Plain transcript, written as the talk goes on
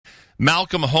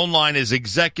Malcolm Hoenlein is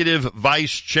Executive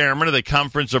Vice Chairman of the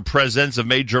Conference of Presidents of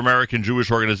Major American Jewish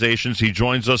Organizations. He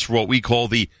joins us for what we call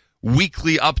the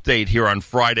weekly update here on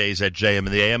Fridays at JM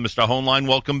in the AM. Mr. Hoenlein,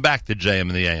 welcome back to JM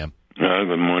in the AM.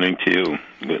 Good morning to you.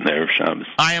 Good Erev Shabbos.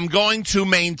 I am going to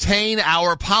maintain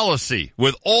our policy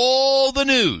with all the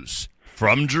news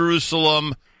from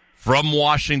Jerusalem, from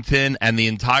Washington, and the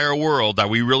entire world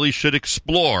that we really should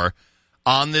explore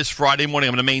on this Friday morning.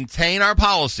 I'm going to maintain our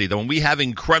policy that when we have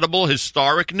incredible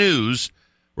historic news,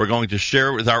 we're going to share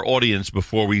it with our audience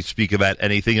before we speak about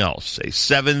anything else. A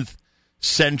 7th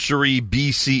century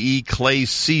BCE clay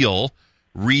seal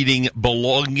reading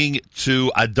belonging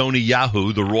to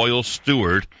Adoniyahu, the royal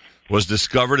steward, was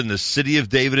discovered in the city of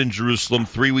David in Jerusalem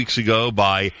 3 weeks ago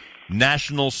by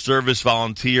National Service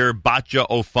volunteer Batya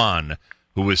Ofan,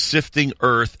 who was sifting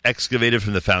earth excavated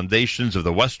from the foundations of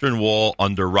the Western Wall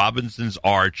under Robinson's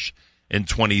Arch in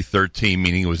 2013,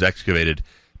 meaning it was excavated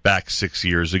back 6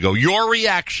 years ago. Your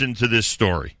reaction to this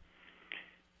story?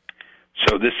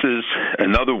 So this is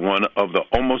another one of the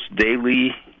almost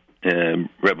daily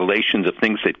revelations of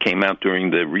things that came out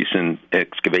during the recent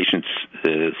excavation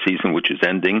season, which is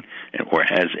ending or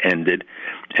has ended.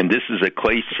 And this is a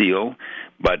clay seal,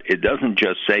 but it doesn't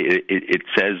just say, it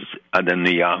says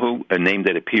Adoniyahu, a name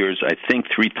that appears, I think,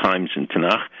 3 times in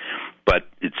Tanakh, but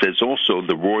it says also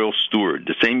the royal steward,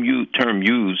 the same term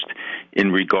used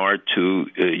in regard to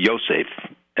Yosef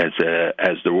as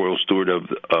the royal steward of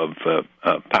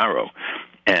Paro.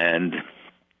 And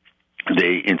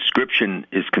the inscription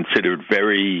is considered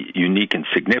very unique and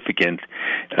significant.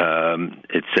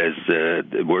 It says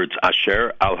the words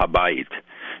Asher al-Habayit,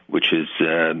 which is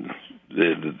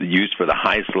used for the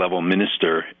highest level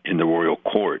minister in the royal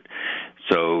court.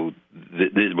 So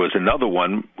there was another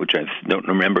one, which I don't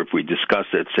remember if we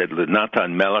discussed it, said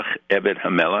Natan Melech Eved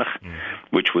HaMelech,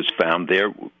 which was found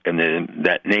there. And then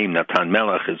that name, Natan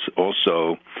Melech, is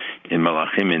also in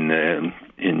Malachim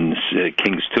in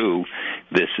Kings 2.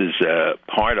 This is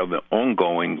part of an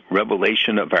ongoing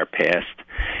revelation of our past.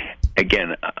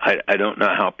 Again, I don't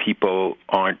know how people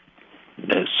aren't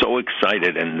so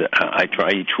excited, and I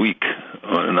try each week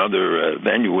on another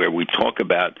venue where we talk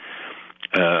about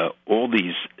all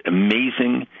these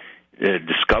amazing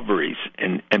discoveries,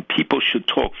 and people should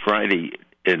talk Friday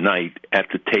night at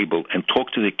the table and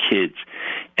talk to the kids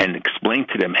and explain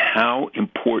to them how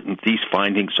important these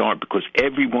findings are, because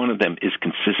every one of them is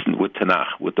consistent with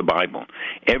Tanakh, with the Bible.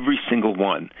 Every single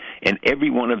one. And every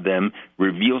one of them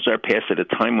reveals our past at a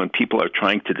time when people are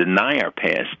trying to deny our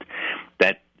past,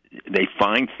 that they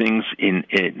find things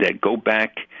that go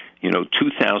back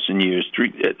 2,000 years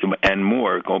and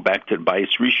more, go back to the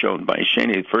Bayis Rishon, Bayis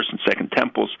Sheni, the first and second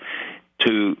temples,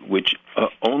 to which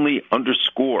only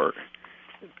underscore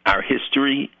our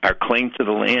history, our claim to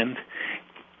the land.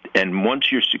 And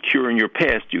once you're secure in your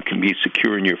past, you can be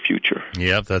secure in your future.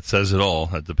 Yep, that says it all.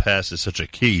 The past is such a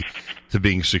key to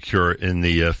being secure in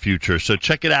the future. So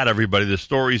check it out, everybody. The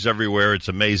story's everywhere. It's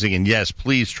amazing. And yes,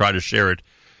 please try to share it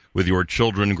with your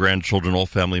children, grandchildren, all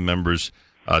family members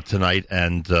tonight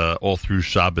and all through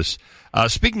Shabbos.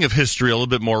 Speaking of history, a little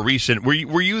bit more recent, were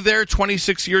you there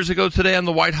 26 years ago today on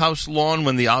the White House lawn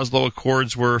when the Oslo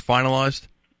Accords were finalized?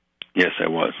 Yes, I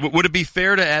was. Would it be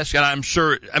fair to ask, and I'm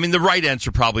sure, the right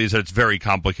answer probably is that it's very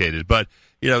complicated, but,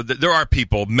 there are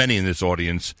people, many in this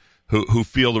audience, who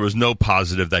feel there was no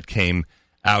positive that came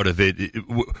out of it.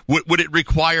 Would it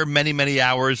require many, many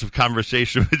hours of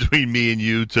conversation between me and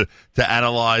you to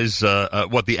analyze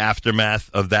what the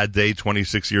aftermath of that day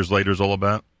 26 years later is all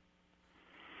about?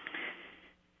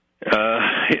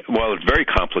 Well, it's very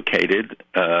complicated.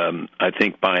 I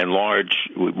think by and large,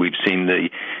 we've seen the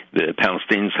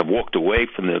Palestinians have walked away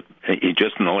from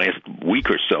just in the last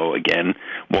week or so, again,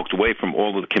 walked away from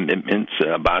all of the commitments.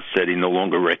 Abbas said he no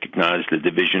longer recognized the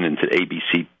division into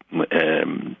ABC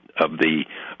of the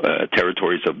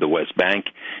territories of the West Bank,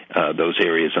 those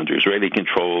areas under Israeli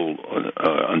control,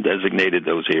 undesignated,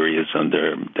 those areas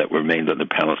that remained under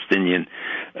Palestinian,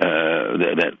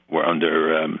 that were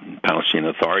under Palestinian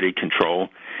Authority control.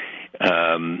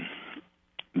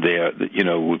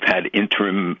 We've had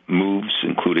interim moves,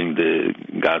 including the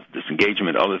Gaza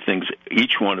disengagement, other things.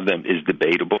 Each one of them is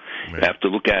debatable. Right. You have to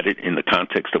look at it in the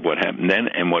context of what happened then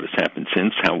and what has happened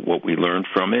since, what we learned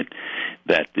from it,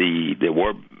 that there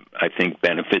were, I think,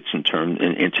 benefits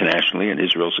internationally and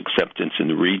Israel's acceptance in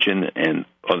the region and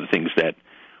other things that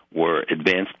were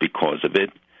advanced because of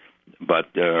it. But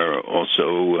there are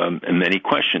also many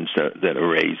questions that are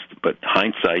raised. But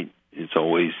hindsight, it's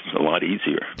always a lot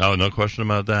easier. Oh, no question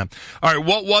about that. All right,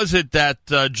 what was it that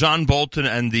John Bolton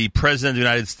and the President of the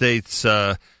United States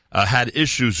had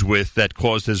issues with that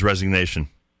caused his resignation?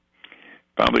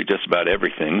 Probably just about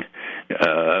everything.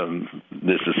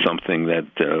 This is something that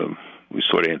we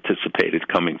sort of anticipated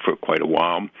coming for quite a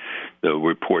while. The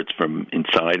reports from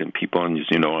inside and people, and as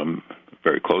you know, I'm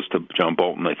very close to John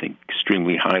Bolton. I think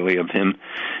extremely highly of him.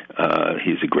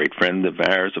 He's a great friend of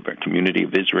ours, of our community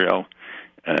of Israel,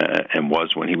 and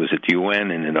was when he was at the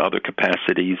UN and in other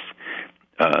capacities.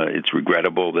 It's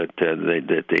regrettable that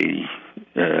they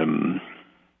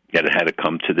that it had to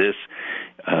come to this.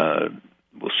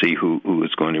 We'll see who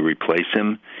is going to replace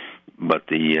him, but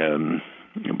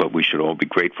but we should all be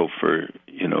grateful for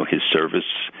his service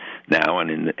now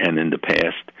and in the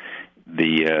past.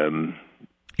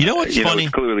 What's funny?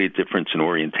 It's clearly a difference in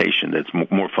orientation that's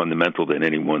more fundamental than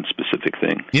any one specific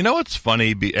thing. You know what's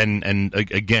funny, and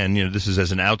again, this is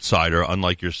as an outsider,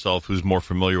 unlike yourself, who's more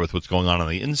familiar with what's going on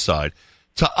the inside.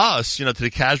 To us, to the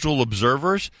casual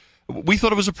observers, we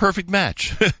thought it was a perfect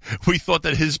match. We thought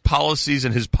that his policies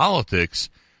and his politics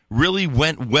really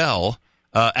went well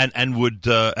and would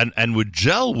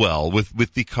gel well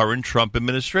with the current Trump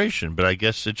administration. But I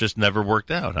guess it just never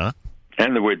worked out, huh?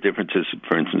 And there were differences,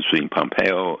 for instance, between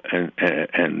Pompeo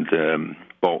and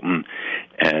Bolton,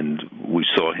 and we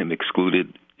saw him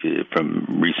excluded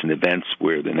from recent events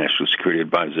where the National Security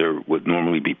Advisor would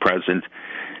normally be present.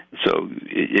 So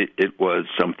it was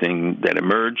something that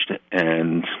emerged,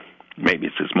 and maybe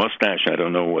it's his mustache. I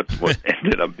don't know what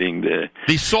ended up being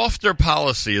the softer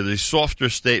policy or the softer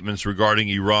statements regarding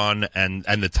Iran and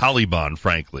the Taliban,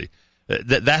 frankly.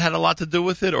 That had a lot to do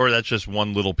with it, or that's just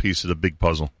one little piece of the big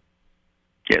puzzle?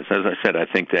 Yes, as I said, I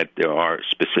think that there are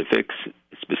specific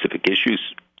issues,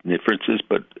 differences,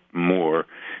 but more,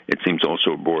 it seems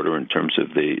also broader in terms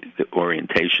of the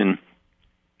orientation.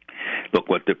 Look,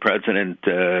 what the president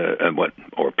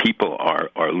or people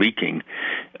are leaking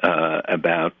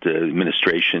about the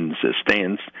administration's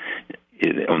stance.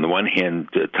 On the one hand,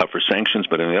 tougher sanctions,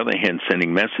 but on the other hand,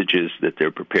 sending messages that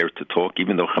they're prepared to talk.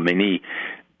 Even though Khamenei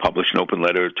published an open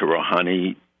letter to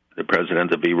Rouhani, the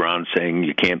president of Iran, saying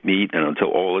you can't meet, and until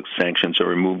all sanctions are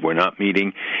removed, we're not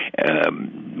meeting.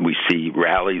 We see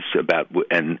rallies about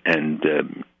and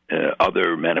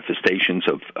other manifestations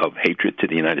of hatred to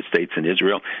the United States and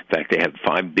Israel. In fact, they have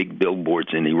 5 big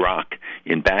billboards in Iraq,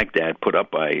 in Baghdad, put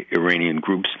up by Iranian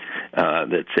groups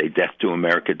that say "Death to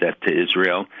America, Death to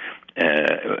Israel."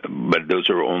 But those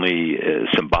are only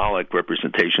symbolic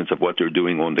representations of what they're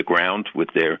doing on the ground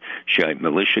with their Shiite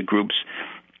militia groups.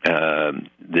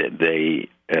 They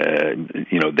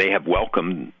have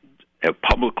welcomed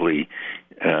publicly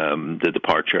the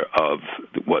departure of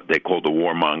what they call the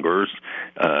warmongers,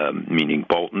 meaning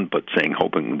Bolton, but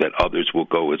hoping that others will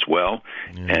go as well.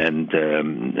 Yeah.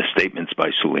 And statements by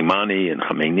Soleimani and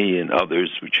Khamenei and others,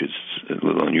 which is a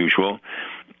little unusual.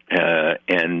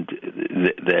 And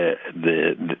the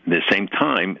same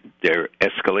time, they're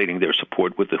escalating their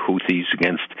support with the Houthis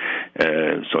against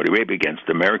Saudi Arabia, against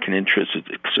American interests.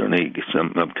 It's certainly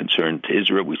some of concern to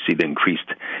Israel. We see the increased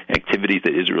activities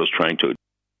that Israel is trying to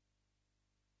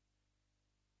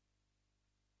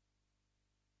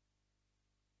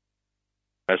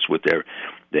address with the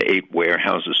 8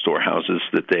 warehouses, storehouses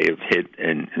that they have hit,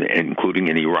 and including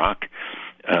in Iraq,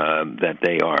 that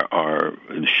they are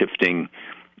shifting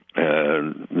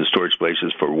the storage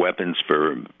places for weapons,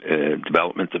 for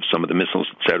development of some of the missiles,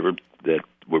 etc., that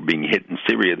were being hit in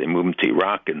Syria. They moved them to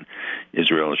Iraq, and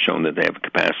Israel has shown that they have a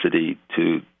capacity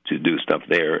to do stuff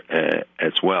there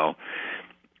as well.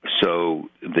 So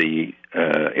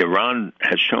Iran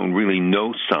has shown really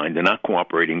no sign. They're not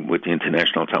cooperating with the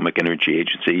International Atomic Energy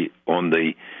Agency on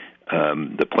the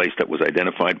place that was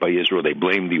identified by Israel. They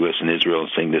blame the U.S. and Israel,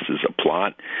 saying this is a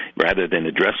plot, rather than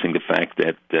addressing the fact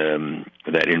that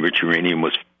enriched uranium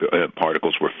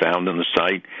particles were found on the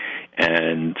site,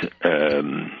 and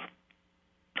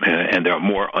there are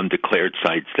more undeclared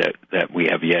sites that we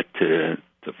have yet to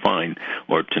find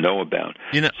or to know about.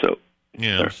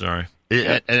 I'm sorry.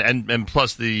 And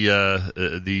plus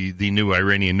the new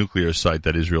Iranian nuclear site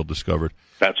that Israel discovered.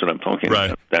 That's what I'm talking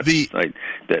about. That's the site.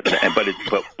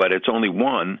 But it's only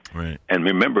one. Right. And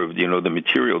remember, the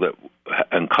material that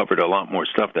uncovered a lot more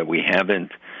stuff that we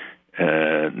haven't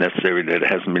necessarily, that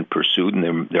hasn't been pursued,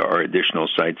 and there are additional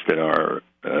sites that are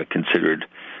considered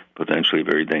potentially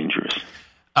very dangerous.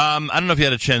 I don't know if you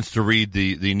had a chance to read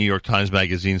the New York Times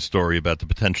Magazine story about the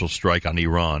potential strike on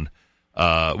Iran.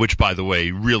 Which, by the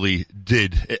way, really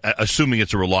did, assuming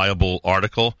it's a reliable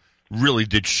article, really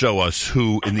did show us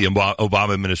who in the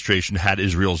Obama administration had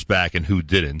Israel's back and who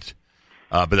didn't.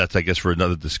 But that's, I guess, for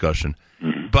another discussion.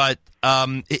 Mm-hmm. But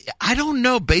I don't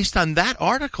know, based on that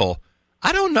article,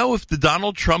 I don't know if the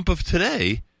Donald Trump of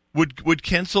today would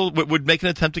make an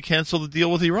attempt to cancel the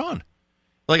deal with Iran.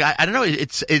 like I don't know.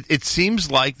 It seems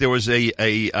like there was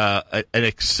an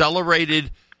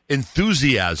accelerated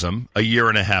enthusiasm a year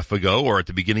and a half ago, or at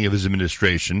the beginning of his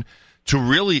administration, to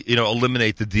really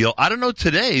eliminate the deal. I don't know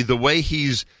today the way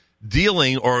he's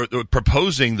dealing or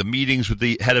proposing the meetings with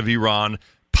the head of Iran,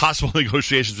 possible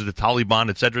negotiations with the Taliban,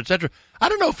 et cetera, et cetera. I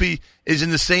don't know if he is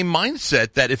in the same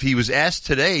mindset that if he was asked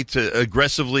today to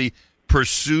aggressively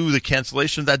pursue the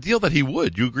cancellation of that deal, that he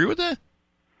would. Do you agree with that?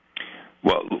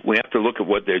 Well, we have to look at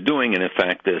what they're doing, and in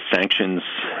fact, the sanctions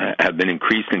have been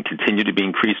increased and continue to be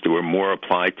increased. There were more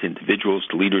applied to individuals,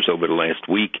 to leaders over the last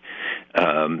week,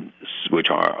 which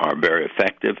are very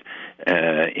effective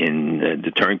in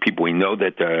deterring people. We know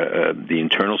that the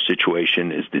internal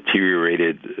situation is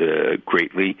deteriorated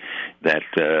greatly, that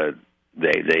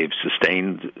they've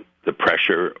sustained the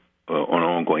pressure on an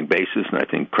ongoing basis, and I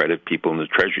think credit people in the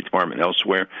Treasury Department and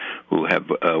elsewhere who have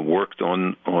worked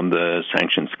on the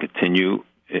sanctions to continue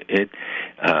it.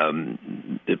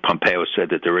 Pompeo said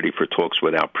that they're ready for talks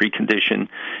without precondition.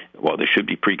 Well, there should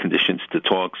be preconditions to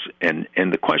talks, and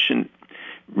the question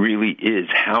really is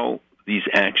how these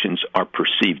actions are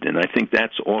perceived, and I think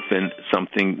that's often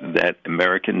something that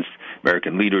American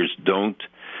leaders don't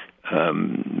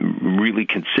really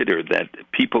consider, that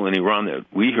people in Iran that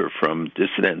we hear from,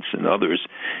 dissidents and others,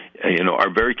 are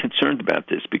very concerned about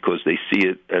this because they see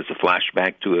it as a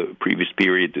flashback to a previous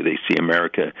period. Do they see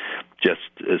America just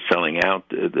selling out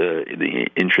the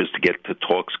interest to get the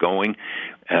talks going?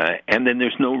 And then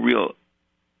there's no real,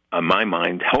 in my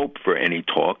mind, hope for any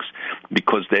talks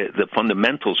because the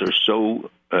fundamentals are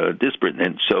so disparate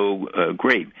and so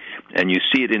great. And you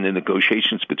see it in the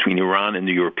negotiations between Iran and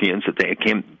the Europeans that they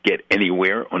can't get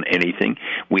anywhere on anything.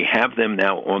 We have them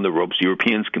now on the ropes.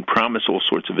 Europeans can promise all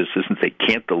sorts of assistance. They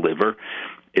can't deliver.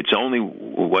 It's only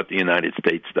what the United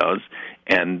States does.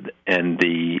 And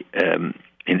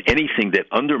in anything that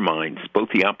undermines both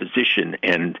the opposition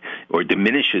or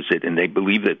diminishes it, and they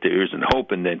believe that there isn't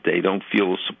hope and that they don't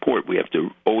feel support, we have to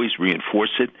always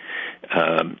reinforce it.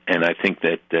 And I think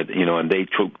that and they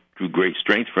drew great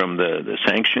strength from the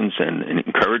sanctions and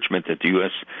encouragement that the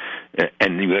U.S.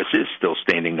 and the U.S. is still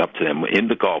standing up to them in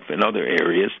the Gulf and other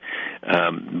areas.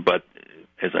 But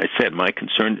as I said, my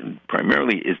concern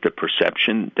primarily is the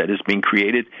perception that is being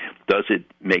created. Does it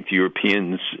make the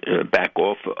Europeans back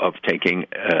off of taking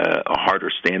a harder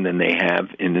stand than they have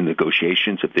in the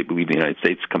negotiations if they believe the United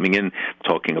States coming in,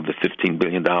 talking of the $15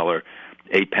 billion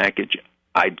aid package?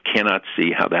 I cannot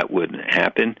see how that would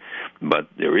happen, but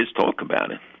there is talk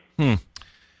about it.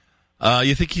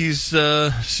 You think he's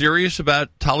serious about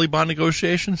Taliban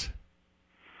negotiations?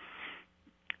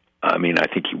 I mean, I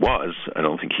think he was. I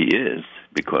don't think he is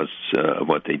because of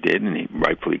what they did, and he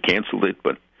rightfully canceled it,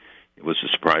 but it was a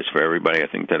surprise for everybody, I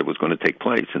think, that it was going to take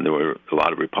place. And there were a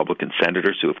lot of Republican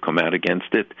senators who have come out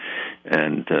against it.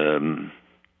 And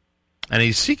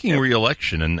he's seeking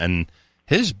re-election, and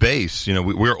his base,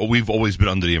 we've always been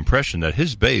under the impression that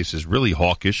his base is really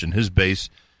hawkish, and his base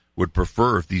would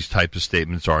prefer if these types of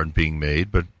statements aren't being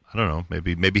made. But I don't know,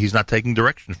 maybe he's not taking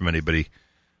direction from anybody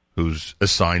who's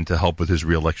assigned to help with his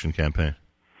re-election campaign.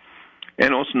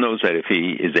 And also knows that if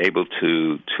he is able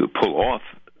to pull off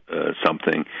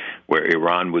something where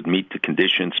Iran would meet the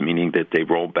conditions, meaning that they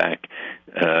roll back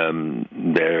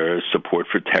their support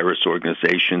for terrorist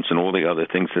organizations and all the other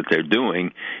things that they're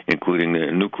doing, including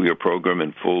the nuclear program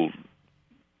and full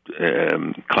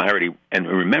clarity. And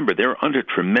remember, they're under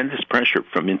tremendous pressure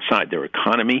from inside. Their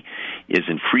economy is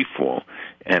in free fall,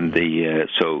 and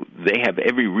so they have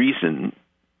every reason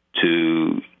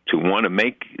to want to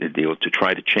make a deal to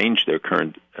try to change their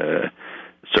current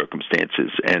circumstances.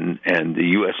 And the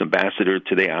U.S. ambassador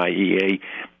to the IAEA,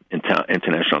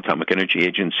 International Atomic Energy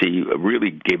Agency,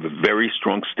 really gave a very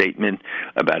strong statement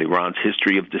about Iran's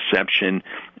history of deception,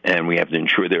 and we have to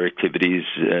ensure their activities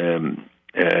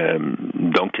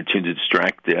don't continue to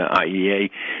distract the IAEA.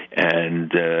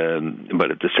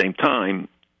 But at the same time,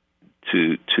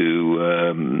 to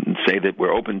say that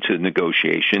we're open to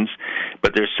negotiations,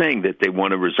 but they're saying that they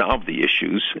want to resolve the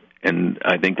issues, and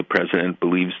I think the president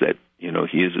believes that he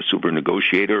is a super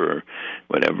negotiator or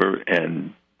whatever,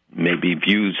 and maybe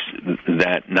views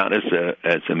that not as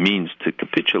a means to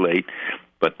capitulate,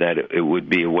 but that it would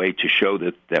be a way to show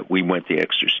that we went the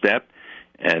extra step,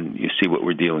 and you see what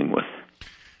we're dealing with.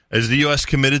 Is the U.S.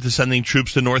 committed to sending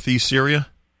troops to northeast Syria?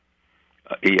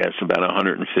 Yes, about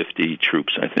 150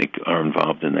 troops, I think, are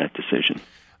involved in that decision.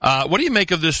 What do you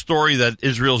make of this story that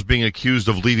Israel's being accused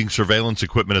of leaving surveillance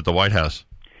equipment at the White House?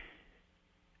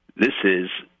 This is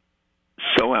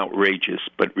so outrageous,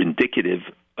 but indicative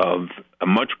of a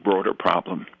much broader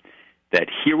problem. That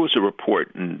here was a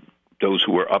report, and those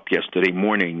who were up yesterday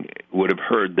morning would have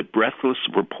heard the breathless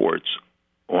reports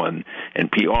on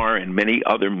NPR and many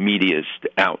other media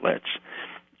outlets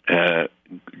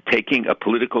taking a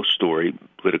political story,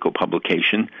 political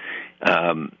publication,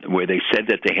 where they said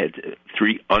that they had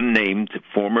 3 unnamed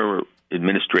former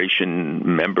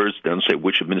administration members, don't say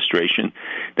which administration,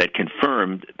 that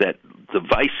confirmed that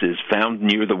devices found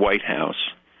near the White House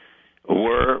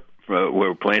were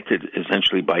planted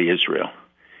essentially by Israel.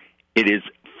 It is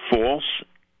false.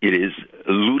 It is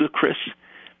ludicrous.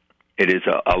 It is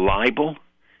a libel.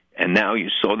 And now you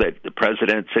saw that the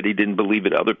president said he didn't believe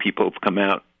it. Other people have come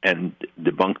out and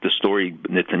debunked the story.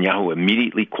 Netanyahu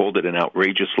immediately called it an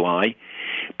outrageous lie.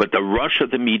 But the rush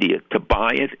of the media to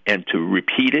buy it and to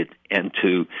repeat it and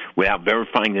to, without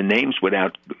verifying the names,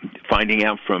 without finding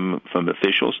out from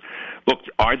officials. Look,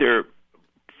 are there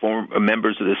former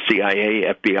members of the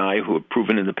CIA, FBI, who have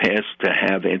proven in the past to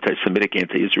have anti-Semitic,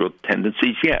 anti-Israel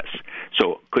tendencies? Yes.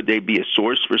 So could they be a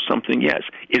source for something? Yes.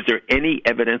 Is there any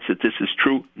evidence that this is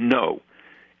true? No.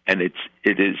 And it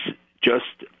is just,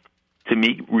 to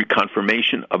me,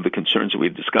 reconfirmation of the concerns that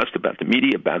we've discussed about the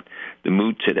media, about the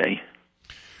mood today.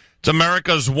 It's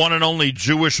America's one and only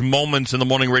Jewish Moments in the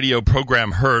Morning radio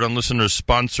program, heard on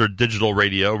listeners-sponsored digital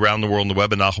radio around the world on the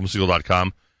web at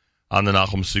NachumSegal.com, on the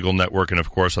Nachum Segal Network, and,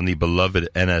 of course, on the beloved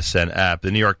NSN app.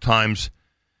 The New York Times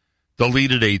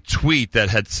deleted a tweet that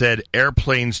had said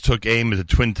airplanes took aim at the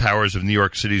Twin Towers of New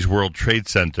York City's World Trade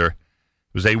Center.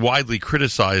 It was a widely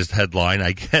criticized headline.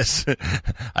 I guess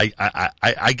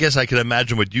I guess I can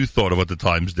imagine what you thought of what the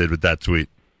Times did with that tweet.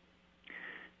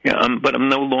 Yeah, but I'm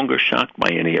no longer shocked by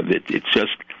any of it. It's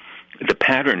just the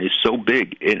pattern is so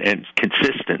big and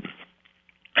consistent.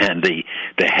 And the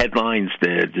headlines,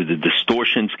 the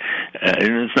distortions, and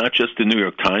it's not just the New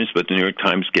York Times, but the New York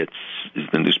Times is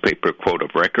the newspaper quote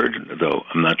of record, though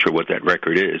I'm not sure what that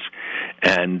record is.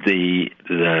 And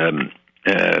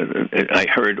I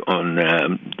heard on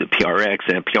the PRX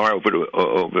and PR over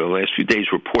the last few days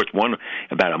reports, one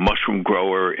about a mushroom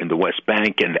grower in the West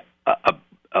Bank and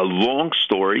a long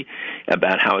story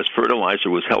about how his fertilizer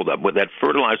was held up. Well, that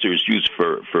fertilizer is used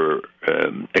for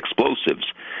explosives.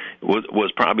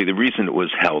 Was probably the reason it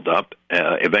was held up.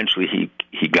 Eventually,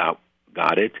 he got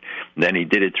it. And then he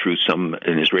did it through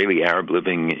an Israeli Arab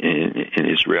living in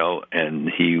Israel,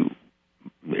 and he,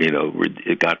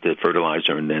 got the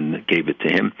fertilizer and then gave it to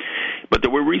him. But there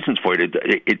were reasons for it.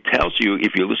 It tells you,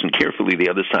 if you listen carefully, the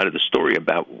other side of the story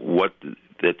about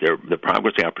the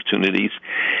progress, the opportunities,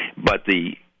 but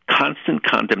the constant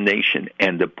condemnation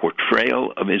and the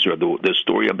portrayal of Israel, the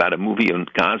story about a movie in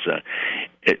Gaza,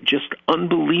 just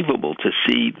unbelievable to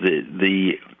see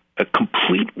the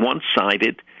complete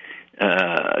one-sided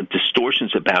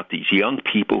distortions about these young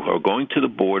people who are going to the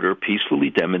border, peacefully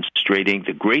demonstrating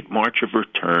the Great March of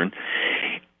Return,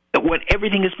 when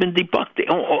everything has been debunked.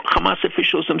 Hamas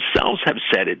officials themselves have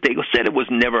said it. They said it was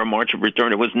never a march of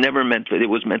return. It was never meant to. It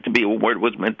was meant to be a word. It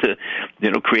was meant to,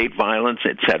 create violence,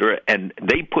 etc. And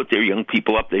they put their young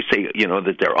people up. They say,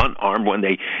 that they're unarmed when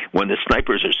the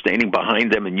snipers are standing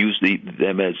behind them and use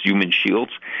them as human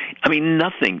shields. I mean,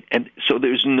 nothing. And so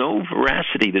there's no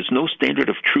veracity. There's no standard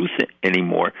of truth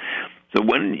anymore. So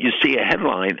when you see a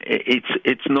headline,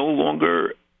 it's no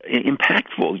longer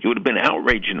impactful. You would have been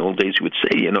outraged in old days, you would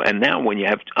say, and now when you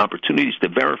have opportunities to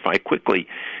verify quickly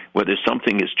whether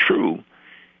something is true,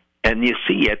 and you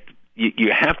see it,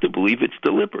 you have to believe it's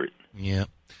deliberate. Yeah.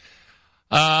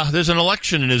 There's an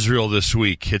election in Israel this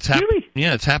week. Really?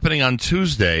 Yeah, it's happening on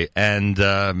Tuesday, and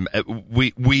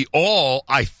we all,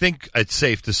 I think it's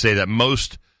safe to say that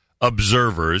most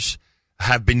observers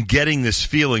have been getting this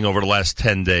feeling over the last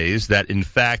 10 days that, in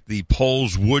fact, the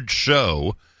polls would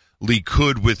show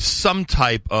Likud with some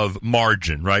type of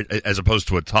margin, right, as opposed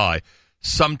to a tie,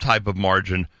 some type of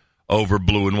margin over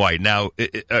blue and white. Now,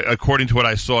 according to what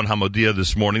I saw in Hamodia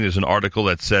this morning, there's an article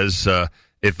that says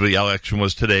if the election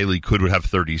was today, Likud would have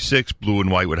 36, blue and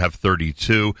white would have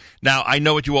 32. Now, I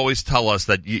know what you always tell us,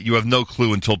 that you have no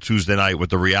clue until Tuesday night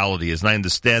what the reality is, and I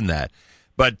understand that.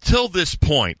 But till this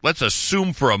point, let's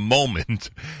assume for a moment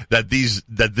that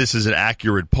this is an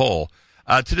accurate poll.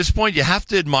 To this point, you have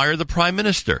to admire the prime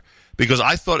minister, because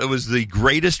I thought it was the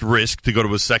greatest risk to go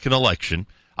to a second election.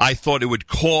 I thought it would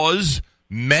cause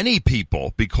many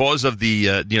people, because of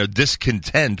the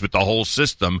discontent with the whole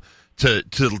system,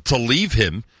 to leave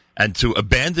him and to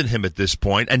abandon him at this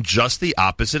point, and just the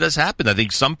opposite has happened. I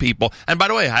think some people, and by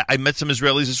the way, I met some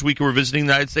Israelis this week who were visiting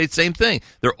the United States, same thing.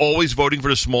 They're always voting for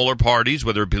the smaller parties,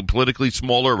 whether it be politically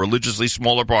smaller or religiously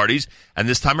smaller parties, and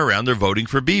this time around they're voting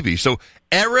for Bibi. So,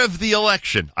 erev the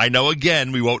election, I know,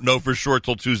 again, we won't know for sure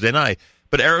till Tuesday night,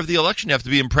 but erev the election, you have to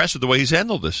be impressed with the way he's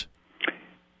handled this.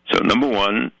 So, number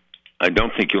one, I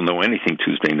don't think you'll know anything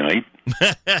Tuesday night.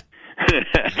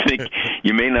 I think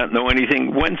you may not know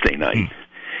anything Wednesday night.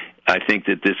 I think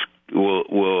that this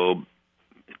will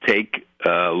take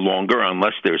longer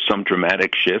unless there's some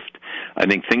dramatic shift. I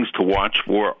think things to watch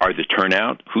for are the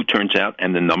turnout, who turns out,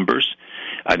 and the numbers.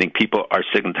 I think people are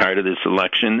sick and tired of this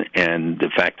election and the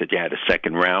fact that you had a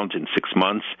second round in 6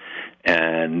 months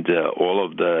and all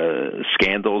of the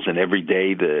scandals and every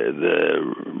day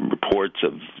the reports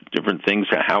of different things,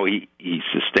 how he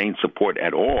sustained support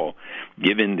at all,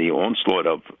 given the onslaught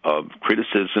of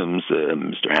criticisms,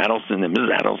 Mr. Adelson and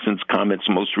Mrs. Adelson's comments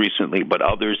most recently, but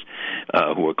others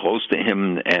who are close to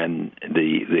him, and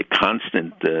the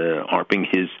constant harping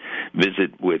his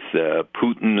visit with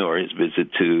Putin or his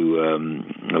visit to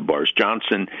Boris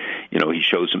Johnson. You know, he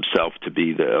shows himself to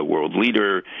be the world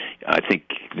leader. I think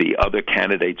the other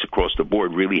candidates across the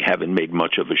board really haven't made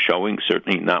much of a showing,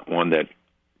 certainly not one that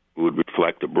would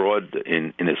reflect abroad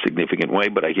in a significant way,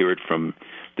 but I hear it from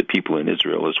the people in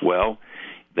Israel as well,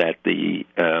 that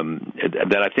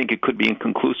that I think it could be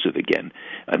inconclusive again.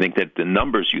 I think that the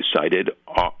numbers you cited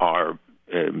are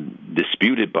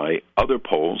disputed by other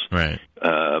polls, right,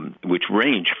 which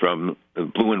range from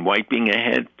blue and white being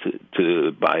ahead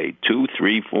to by 2,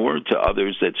 3, 4 to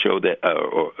others that show that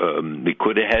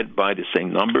Likud ahead by the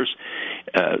same numbers.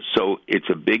 So it's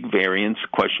a big variance. The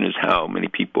question is how many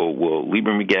people will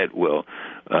Lieberman get? Will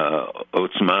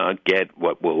Otzma get?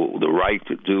 What will the right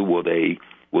do?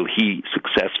 Will he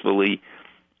successfully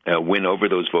win over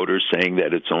those voters, saying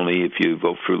that it's only if you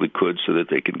vote for Likud so that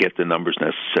they can get the numbers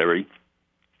necessary?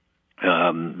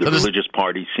 The religious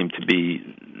parties seem to be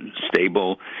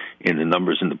stable in the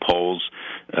numbers in the polls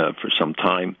for some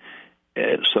time.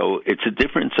 So it's a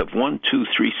difference of 1, 2,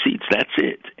 3 seats. That's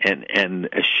it. And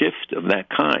a shift of that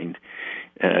kind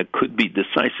could be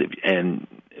decisive. And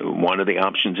one of the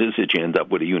options is that you end up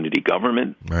with a unity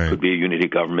government. Right. Could be a unity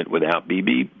government without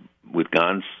Bibi, with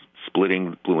Gantz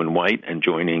splitting blue and white and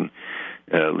joining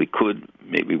Likud,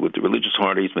 maybe with the religious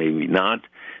parties, maybe not.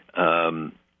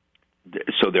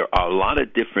 So there are a lot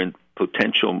of different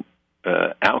potential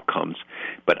outcomes,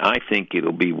 but I think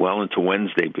it'll be well into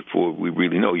Wednesday before we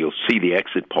really know. You'll see the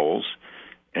exit polls,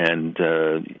 and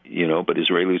but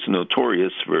Israelis are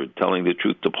notorious for telling the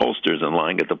truth to pollsters and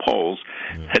lying at the polls.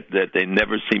 That they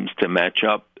never seems to match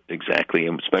up exactly,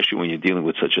 especially when you're dealing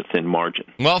with such a thin margin.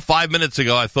 Well, 5 minutes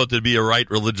ago, I thought there'd be a right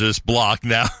religious bloc.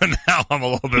 Now I'm a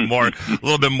little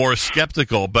bit more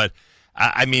skeptical. But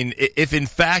I mean, if in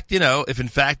fact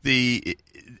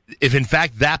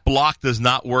that bloc does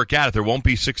not work out, if there won't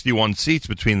be 61 seats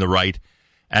between the right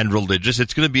and religious,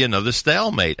 it's going to be another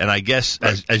stalemate. And I guess,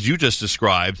 right, as you just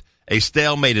described, a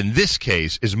stalemate in this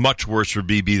case is much worse for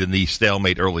Bibi than the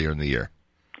stalemate earlier in the year.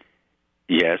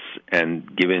 Yes,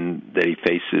 and given that he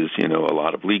faces, a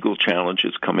lot of legal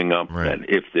challenges coming up, right, and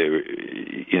if there,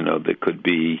 there could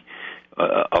be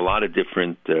a lot of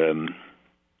different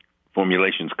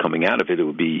formulations coming out of it. It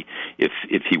would be,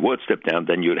 if he would step down,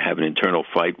 then you would have an internal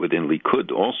fight within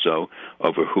Likud also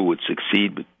over who would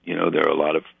succeed. There are a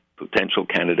lot of potential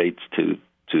candidates to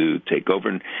take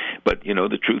over. But,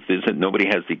 the truth is that nobody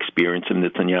has the experience in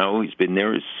Netanyahu. He's been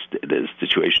there. The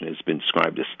situation has been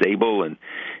described as stable, and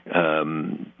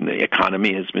the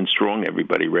economy has been strong.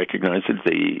 Everybody recognizes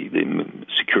the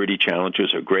security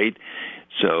challenges are great.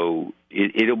 So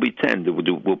it'll be 10.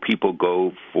 Will people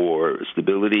go for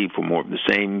stability, for more of the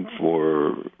same,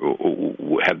 or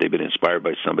have they been inspired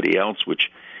by somebody else, which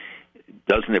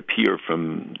doesn't appear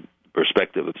from the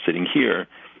perspective of sitting here,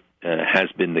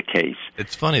 has been the case.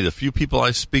 It's funny, the few people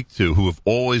I speak to who have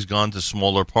always gone to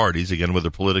smaller parties, again,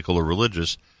 whether political or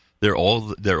religious, they're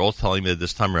all telling me that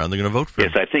this time around they're going to vote for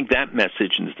him. Yes, I think that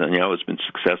message Netanyahu has been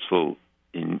successful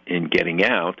in getting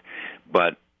out,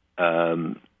 but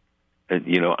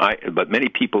but many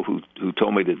people who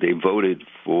told me that they voted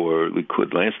for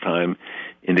Likud last time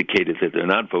indicated that they're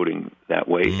not voting that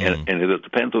way, and it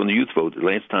depends on the youth vote.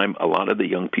 Last time, a lot of the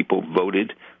young people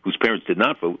voted whose parents did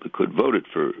not vote Likud voted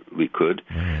for Likud.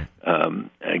 Right.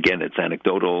 Again, it's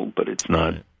anecdotal, but it's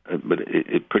not. Right. But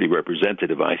it's pretty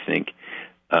representative, I think.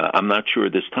 I'm not sure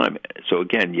this time. So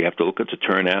again, you have to look at the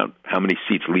turnout, how many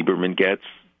seats Lieberman gets.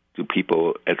 Do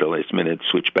people at the last minute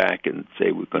switch back and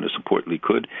say we're going to support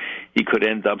Likud? He could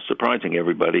end up surprising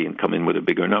everybody and come in with a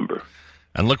bigger number.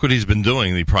 And look what he's been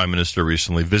doing. The prime minister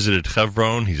recently visited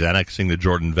Hebron. He's annexing the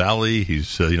Jordan Valley. He's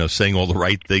saying all the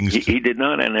right things. He did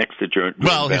not annex the Jordan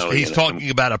Valley. Well, he's talking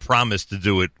about a promise to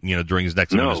do it, during his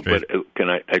next administration. No,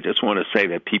 but I just want to say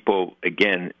that people,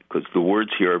 again, because the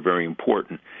words here are very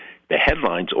important, the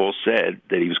headlines all said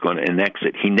that he was going to annex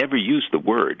it. He never used the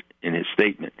word in his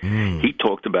statement. He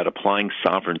talked about applying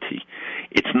sovereignty.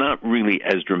 It's not really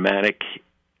as dramatic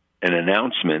an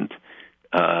announcement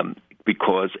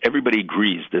because everybody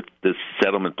agrees that the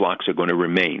settlement blocks are going to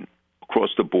remain across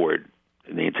the board,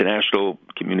 the international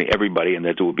community, everybody, and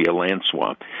that there will be a land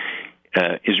swap.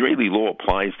 Israeli law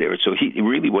applies there. So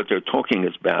what they're talking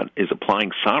about is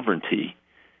applying sovereignty,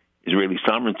 Israeli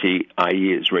sovereignty,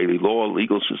 i.e. Israeli law,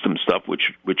 legal system stuff,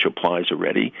 which applies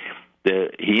already.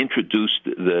 He introduced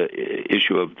the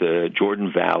issue of the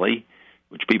Jordan Valley,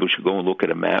 which people should go and look at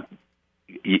a map.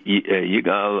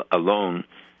 Yigal Allon,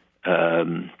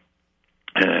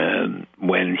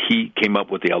 when he came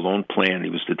up with the Allon plan, he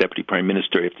was the deputy prime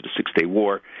minister after the Six-Day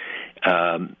War,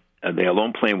 the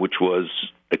Allon plan, which was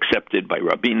accepted by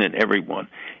Rabin and everyone,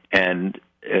 and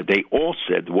they all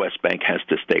said the West Bank has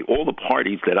to stay. All the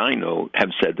parties that I know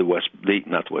have said the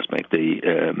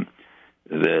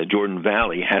Jordan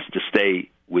Valley has to stay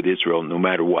with Israel no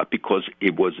matter what, because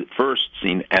it was at first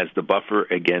seen as the buffer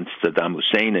against Saddam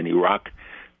Hussein and Iraq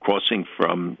crossing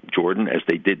from Jordan, as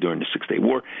they did during the Six-Day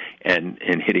War, and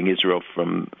hitting Israel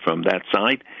from that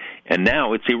side. And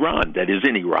now it's Iran that is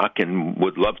in Iraq and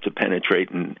would love to penetrate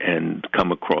and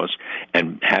come across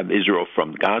and have Israel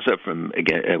from Gaza,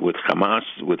 with Hamas,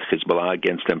 with Hezbollah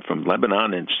against them from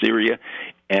Lebanon and Syria,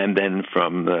 and then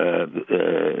from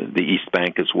the East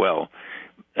Bank as well.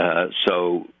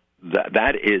 So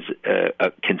that is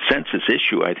a consensus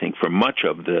issue, I think, for much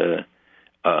of the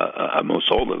almost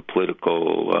all of the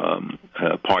political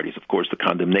parties. Of course, the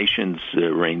condemnations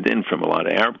rained in from a lot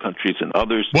of Arab countries and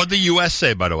others. What did the U.S.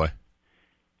 say, by the way?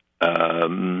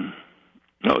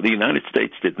 No, the United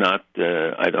States did not.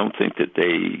 I don't think that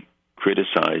they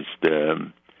criticized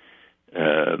the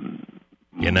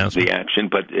action,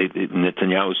 but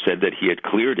Netanyahu said that he had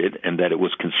cleared it and that it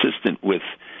was consistent with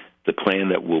the plan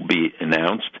that will be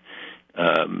announced.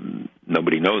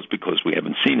 Nobody knows because we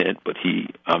haven't seen it, but he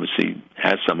obviously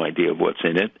has some idea of what's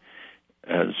in it.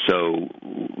 So,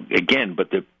 again, but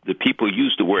the people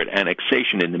use the word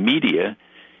annexation in the media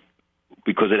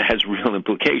because it has real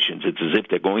implications. It's as if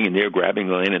they're going in there, grabbing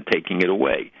the land, and taking it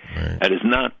away. Right. That is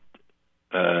not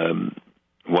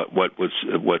what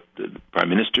the Prime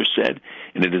Minister said,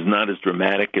 and it is not as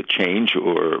dramatic a change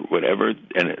or whatever.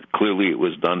 And clearly, it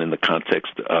was done in the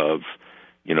context of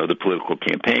the political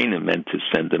campaign, and meant to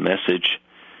send a message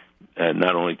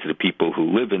not only to the people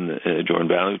who live in the Jordan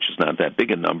Valley, which is not that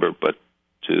big a number, but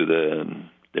to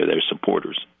their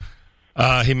supporters.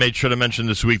 He made sure to mention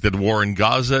this week that war in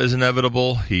Gaza is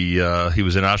inevitable. He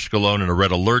was in Ashkelon and a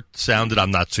red alert sounded.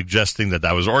 I'm not suggesting that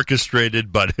was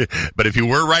orchestrated, but if you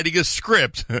were writing a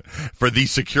script for the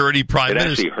security prime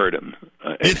minister... It actually hurt him.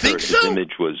 You think so? His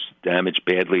image was damaged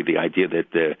badly. The idea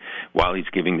that while he's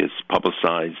giving this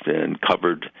publicized and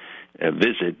covered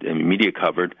visit, and media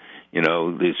covered,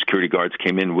 the security guards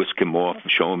came in, whisked him off,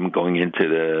 show him going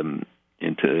into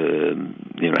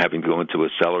having to go into a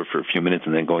cellar for a few minutes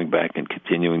and then going back and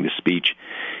continuing the speech.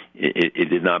 It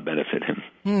did not benefit him.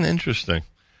 Interesting.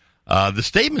 The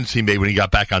statements he made when he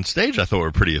got back on stage, I thought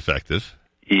were pretty effective.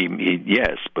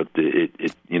 Yes, but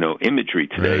imagery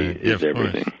today is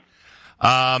everything.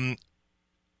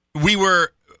 We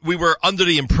were under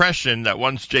the impression that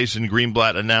once Jason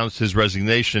Greenblatt announced his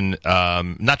resignation,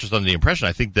 not just under the impression,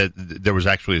 I think that there was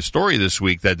actually a story this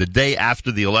week that the day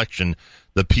after the election,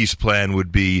 the peace plan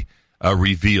would be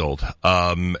revealed.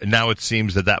 Now it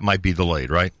seems that might be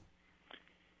delayed, right?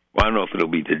 Well, I don't know if it'll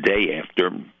be the day after.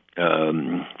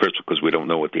 First, because we don't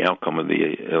know what the outcome of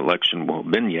the election will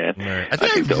have been yet. Right. I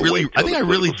think I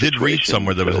really did read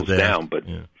somewhere that was a day down, but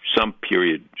some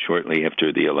period shortly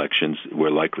after the elections, we're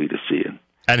likely to see it.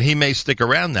 And he may stick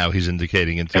around now, he's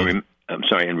indicating. Until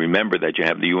and remember that you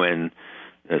have the UN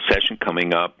session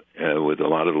coming up with a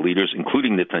lot of the leaders,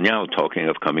 including Netanyahu, talking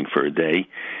of coming for a day.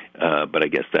 But I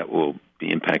guess that will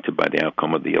be impacted by the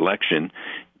outcome of the election.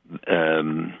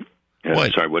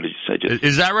 Sorry, what did you say?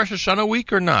 Is that Rosh Hashanah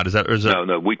week or not?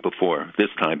 No, week before. This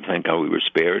time, thank God we were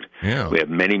spared. Yeah. We have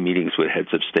many meetings with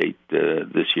heads of state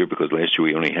this year because last year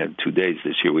we only had 2 days.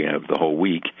 This year we have the whole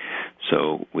week.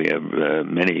 So we have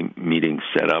many meetings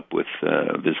set up with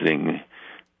visiting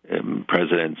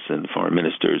presidents and foreign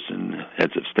ministers and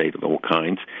heads of state of all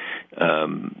kinds.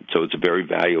 So it's a very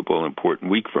valuable, important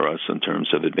week for us in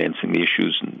terms of advancing the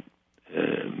issues and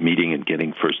meeting and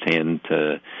getting firsthand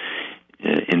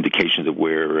indications of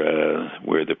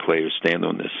where the players stand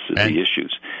on the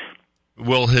issues.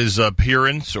 Will his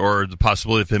appearance or the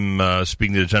possibility of him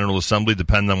speaking to the General Assembly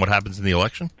depend on what happens in the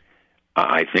election?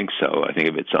 I think so. I think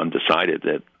if it's undecided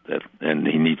that and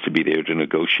he needs to be there to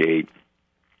negotiate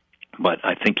But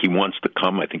I think he wants to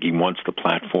come. I think he wants the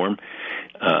platform.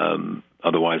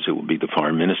 Otherwise, it would be the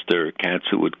foreign minister, Katz,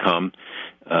 who would come,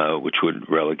 which would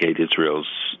relegate Israel's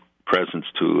presence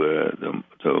to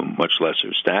a much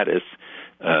lesser status,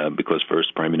 because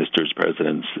first prime ministers,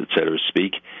 presidents, etc.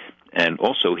 speak. And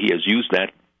also, he has used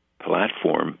that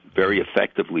platform very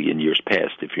effectively in years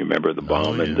past. If you remember the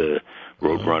bomb and the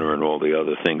Roadrunner and all the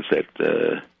other things that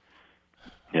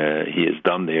he has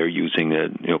done there, using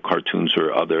cartoons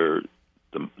or other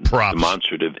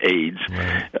demonstrative aids,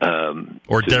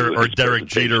 or Derek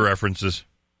Jeter references,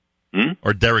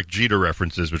 or Derek Jeter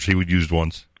references, which he would use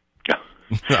once.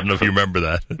 I don't know if you remember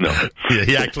that. No. Yeah,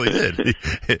 he actually did.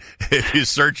 If you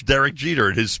search Derek Jeter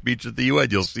in his speech at the UN,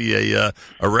 you'll see a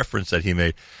reference that he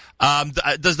made.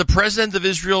 Does the president of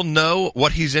Israel know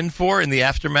what he's in for in the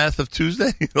aftermath of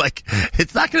Tuesday?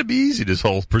 It's not going to be easy, this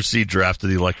whole procedure after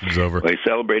the election's over. Well, he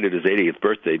celebrated his 80th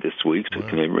birthday this week, so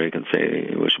everybody can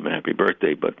say, wish him a happy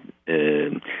birthday. But,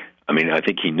 I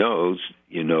think he knows,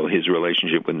 his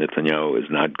relationship with Netanyahu is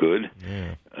not good.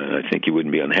 Yeah. I think he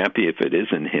wouldn't be unhappy if it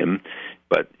isn't him.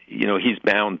 But, he's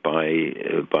bound by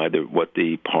what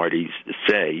the parties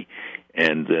say.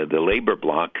 And the labor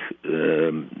bloc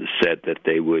said that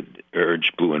they would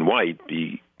urge blue and white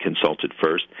be consulted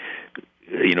first.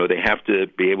 They have to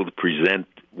be able to present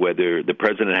whether the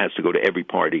president has to go to every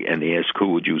party and they ask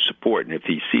who would you support. And if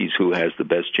he sees who has the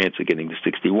best chance of getting to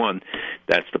 61,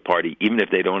 that's the party. Even if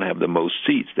they don't have the most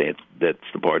seats, that's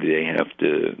the party they have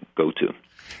to go to.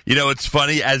 It's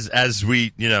funny as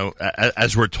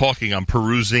we're talking, I'm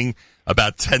perusing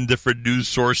about 10 different news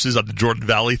sources on the Jordan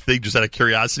Valley thing, just out of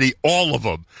curiosity. All of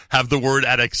them have the word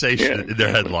annexation in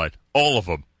their headline. All of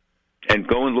them. And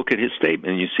go and look at his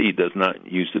statement, and you see he does not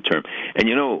use the term. And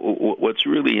what's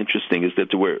really interesting is that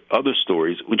there were other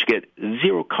stories which get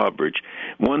zero coverage.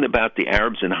 One about the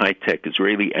Arabs in high tech,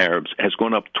 Israeli Arabs, has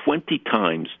gone up 20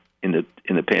 times in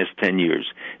the past 10 years,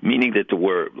 meaning that there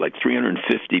were like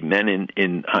 350 men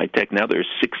in high tech. Now there's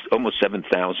almost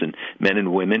 7,000 men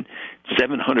and women.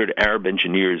 700 Arab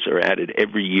engineers are added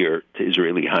every year to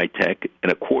Israeli high tech,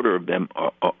 and a quarter of them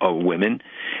are women.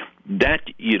 That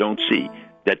you don't see.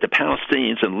 That the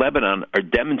Palestinians in Lebanon are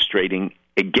demonstrating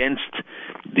against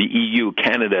the EU,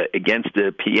 Canada, against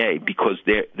the PA, because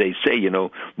they say,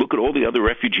 look at all the other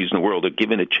refugees in the world are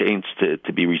given a chance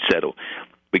to be resettled,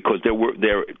 because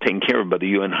they're taken care of by the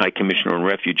UN High Commissioner on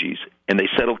Refugees, and they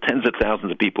settle tens of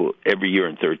thousands of people every year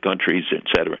in third countries,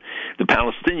 etc. The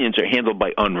Palestinians are handled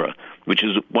by UNRWA, which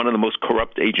is one of the most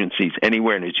corrupt agencies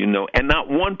anywhere, and as you know, and not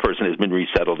one person has been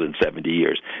resettled in 70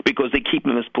 years, because they keep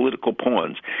them as political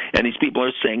pawns. And these people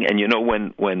are saying, and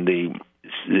when the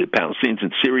Palestinians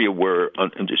in Syria were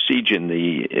under siege in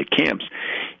the camps,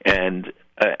 and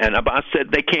Abbas said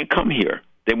they can't come here.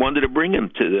 They wanted to bring him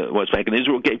to the West Bank, and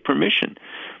Israel gave permission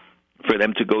for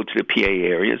them to go to the PA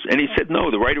areas. And he said,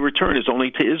 no, the right of return is only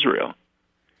to Israel.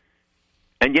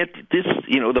 And yet this,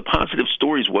 the positive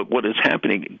stories, what is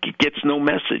happening, gets no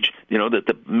message, that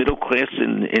the middle class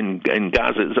in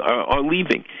Gaza are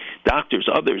leaving, doctors,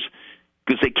 others,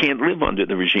 because they can't live under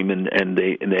the regime, and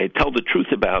they tell the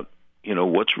truth about,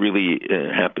 what's really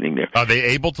happening there. Are they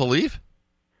able to leave?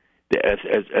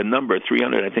 As a number,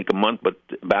 300, I think, a month, but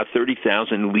about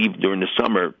 30,000 leave during the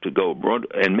summer to go abroad,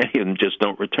 and many of them just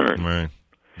don't return. Right.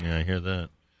 Yeah, I hear that.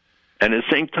 And at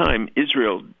the same time,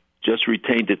 Israel just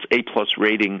retained its A-plus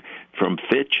rating from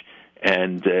Fitch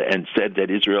and said that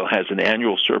Israel has an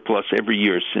annual surplus every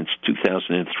year since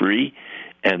 2003.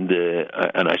 And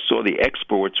I saw the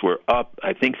exports were up,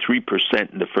 I think,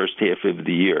 3% in the first half of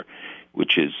the year,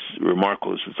 which is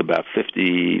remarkable. It's about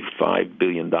 $55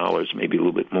 billion, maybe a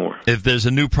little bit more. If there's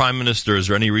a new prime minister, is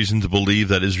there any reason to believe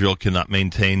that Israel cannot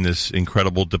maintain this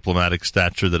incredible diplomatic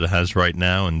stature that it has right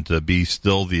now and be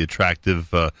still the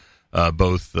attractive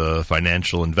both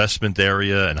financial investment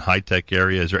area and high-tech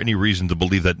area? Is there any reason to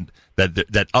believe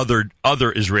that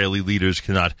other Israeli leaders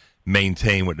cannot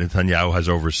maintain what Netanyahu has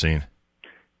overseen?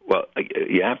 Well,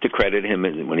 you have to credit him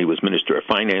when he was Minister of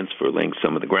Finance for laying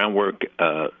some of the groundwork.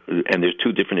 And there's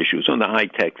two different issues. On the high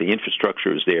tech, the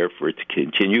infrastructure is there for it to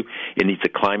continue. It needs a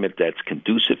climate that's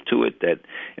conducive to it,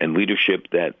 and leadership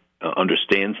that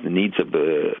understands the needs of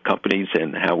the companies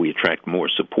and how we attract more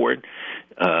support.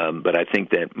 But I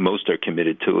think that most are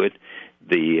committed to it.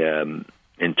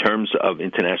 In terms of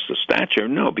international stature,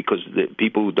 no, because the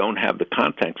people who don't have the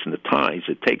contacts and the ties,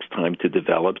 it takes time to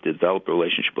develop a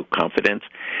relationship of confidence.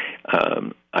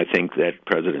 I think that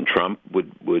President Trump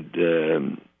would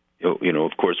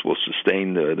of course, will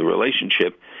sustain the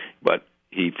relationship, but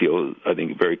he feels, I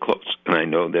think, very close. And I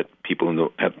know that people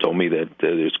have told me that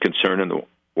there's concern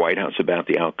White House about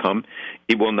the outcome.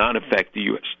 It will not affect the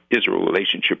U.S.-Israel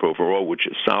relationship overall, which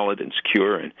is solid and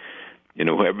secure. And,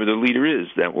 whoever the leader is,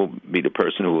 that will be the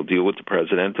person who will deal with the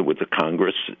president and with the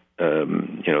Congress.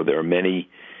 There are many,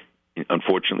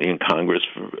 unfortunately, in Congress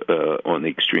on the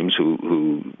extremes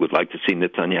who would like to see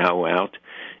Netanyahu out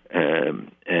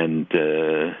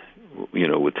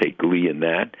would take glee in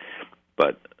that.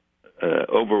 But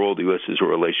overall, the U.S.-Israel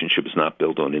relationship is not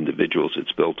built on individuals.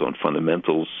 It's built on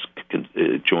fundamentals,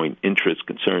 joint interests,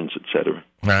 concerns, etc.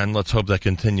 And let's hope that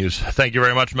continues. Thank you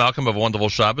very much, Malcolm. Have a wonderful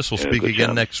Shabbos. We'll speak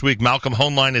again next week. Malcolm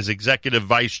Hoenlein is Executive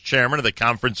Vice Chairman of the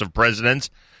Conference of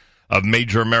Presidents of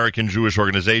Major American Jewish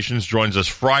Organizations. Joins us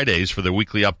Fridays for the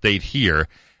weekly update here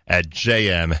at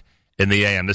JM in the AM.